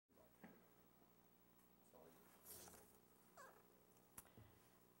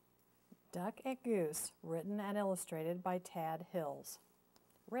Duck and Goose, written and illustrated by Tad Hills.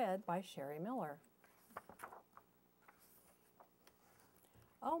 Read by Sherry Miller.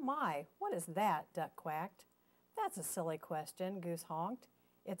 "Oh my, what is that?" Duck quacked. "That's a silly question," Goose honked.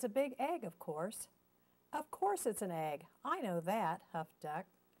 "It's a big egg, of course." "Of course it's an egg. I know that," huffed Duck.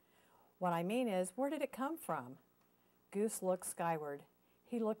 "What I mean is, where did it come from?" Goose looked skyward.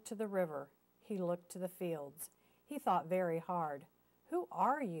 He looked to the river. He looked to the fields. He thought very hard. "Who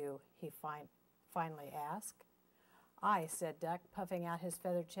are you?" he finally asked. "I," said Duck, puffing out his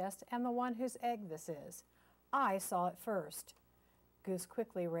feathered chest, "am the one whose egg this is. I saw it first." Goose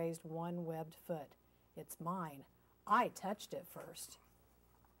quickly raised one webbed foot. "It's mine. I touched it first."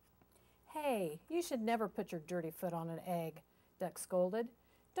 "Hey, you should never put your dirty foot on an egg," Duck scolded.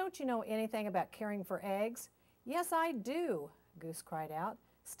 "Don't you know anything about caring for eggs?" "Yes, I do," Goose cried out.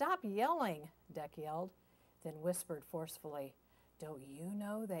 "Stop yelling," Duck yelled, then whispered forcefully, "Don't you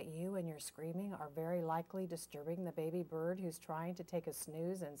know that you and your screaming are very likely disturbing the baby bird who's trying to take a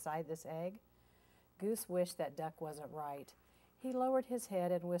snooze inside this egg?" Goose wished that Duck wasn't right. He lowered his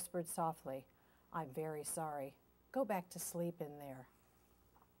head and whispered softly, "I'm very sorry. Go back to sleep in there."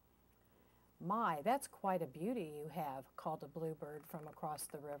 "My, that's quite a beauty you have," called a bluebird from across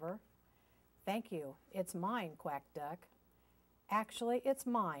the river. "Thank you. It's mine," quacked Duck. "Actually, it's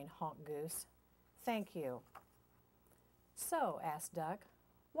mine," honked Goose. "Thank you." "So," asked Duck,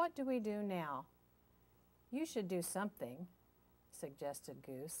 "what do we do now?" "You should do something," suggested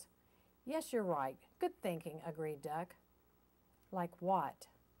Goose. "Yes, you're right. Good thinking," agreed Duck. "Like what?"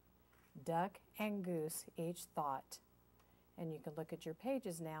 Duck and Goose each thought. And you can look at your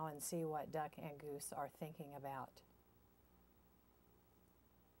pages now and see what Duck and Goose are thinking about.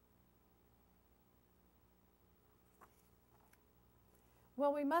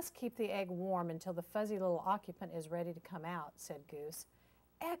 "Well, we must keep the egg warm until the fuzzy little occupant is ready to come out," said Goose.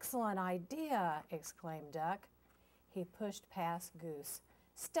 "Excellent idea!" exclaimed Duck. He pushed past Goose.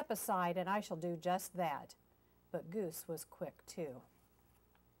 "Step aside and I shall do just that." But Goose was quick too.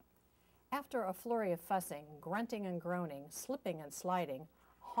 After a flurry of fussing, grunting and groaning, slipping and sliding,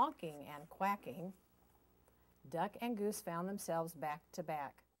 honking and quacking, Duck and Goose found themselves back to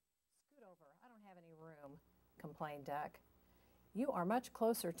back. "Scoot over, I don't have any room," complained Duck. "You are much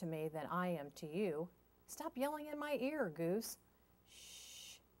closer to me than I am to you. Stop yelling in my ear, Goose."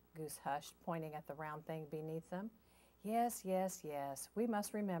 "Shh," Goose hushed, pointing at the round thing beneath them. "Yes, yes, yes, we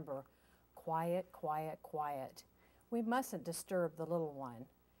must remember. Quiet, quiet, quiet. We mustn't disturb the little one."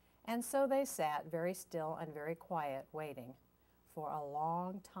 And so they sat very still and very quiet, waiting. For a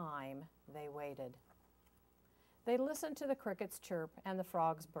long time they waited. They listened to the crickets chirp and the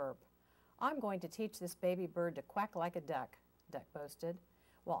frogs burp. "I'm going to teach this baby bird to quack like a duck," Duck boasted.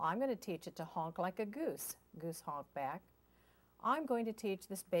 "Well, I'm going to teach it to honk like a goose," Goose honked back. "I'm going to teach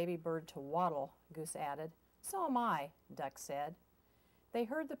this baby bird to waddle," Goose added. "So am I," Duck said. They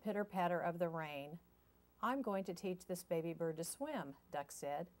heard the pitter-patter of the rain. "I'm going to teach this baby bird to swim," Duck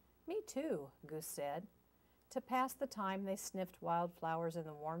said. "Me too," Goose said. To pass the time, they sniffed wildflowers in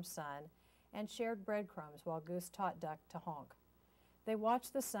the warm sun and shared breadcrumbs while Goose taught Duck to honk. They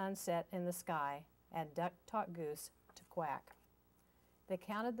watched the sun set in the sky, and Duck taught Goose to quack. They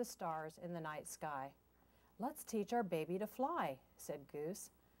counted the stars in the night sky. "Let's teach our baby to fly," said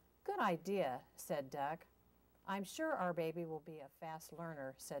Goose. "Good idea," said Duck. "I'm sure our baby will be a fast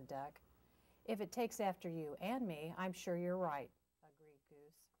learner," said Duck. "If it takes after you and me, I'm sure you're right," agreed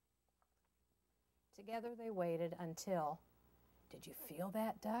Goose. Together they waited until... "Did you feel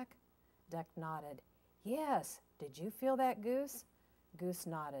that, Duck?" Duck nodded. "Yes. Did you feel that, Goose?" Goose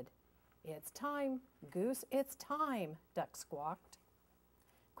nodded. "It's time, Goose, it's time," Duck squawked.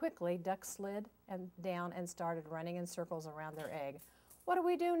 Quickly, Duck slid down and started running in circles around their egg. "What do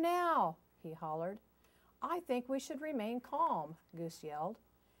we do now?" he hollered. "I think we should remain calm," Goose yelled.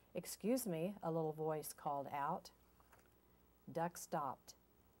 "Excuse me," a little voice called out. Duck stopped.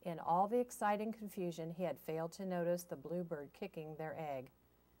 In all the exciting confusion, he had failed to notice the bluebird kicking their egg.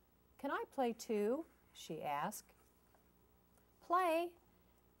 "Can I play too?" she asked. "Play?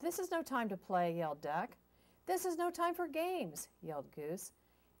 This is no time to play," yelled Duck. "This is no time for games," yelled Goose.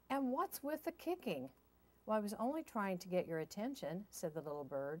 "And what's with the kicking?" "Well, I was only trying to get your attention," said the little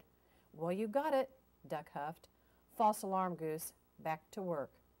bird. "Well, you got it," Duck huffed. "False alarm, Goose. Back to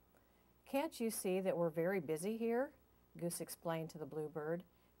work." "Can't you see that we're very busy here?" Goose explained to the bluebird.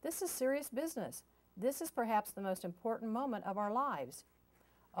 "This is serious business. This is perhaps the most important moment of our lives."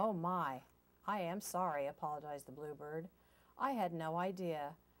 "Oh my, I am sorry," apologized the bluebird. "I had no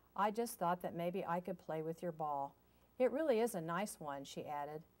idea. I just thought that maybe I could play with your ball. It really is a nice one," she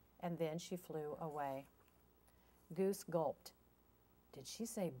added, and then she flew away. Goose gulped. "Did she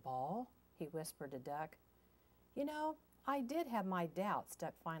say ball?" he whispered to Duck. You know, I did have my doubts,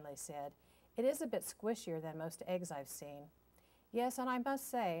 Duck finally said. It is a bit squishier than most eggs I've seen. Yes, and I must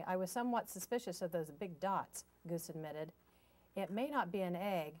say, I was somewhat suspicious of those big dots, Goose admitted. It may not be an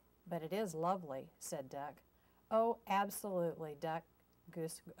egg, but it is lovely, said Duck. Oh, absolutely, Duck,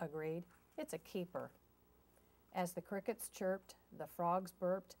 Goose agreed. It's a keeper. As the crickets chirped, the frogs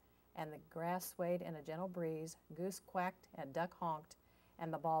burped, and the grass swayed in a gentle breeze, Goose quacked and Duck honked,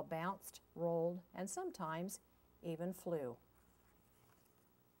 and the ball bounced, rolled, and sometimes even flew.